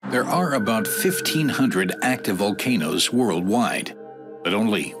There are about 1,500 active volcanoes worldwide, but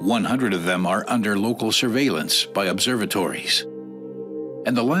only 100 of them are under local surveillance by observatories.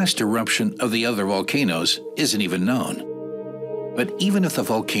 And the last eruption of the other volcanoes isn't even known. But even if the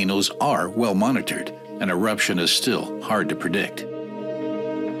volcanoes are well monitored, an eruption is still hard to predict.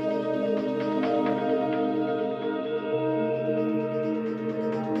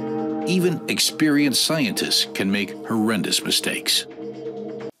 Even experienced scientists can make horrendous mistakes.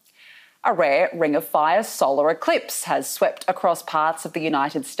 A rare Ring of Fire solar eclipse has swept across parts of the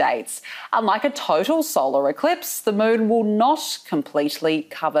United States. Unlike a total solar eclipse, the moon will not completely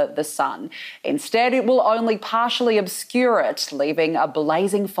cover the sun. Instead, it will only partially obscure it, leaving a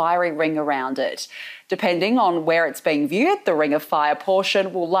blazing fiery ring around it. Depending on where it's being viewed, the Ring of Fire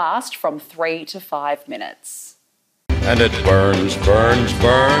portion will last from 3 to 5 minutes. And it burns, burns,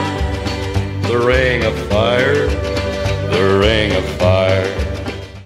 burns, the ring of fire, the ring of fire.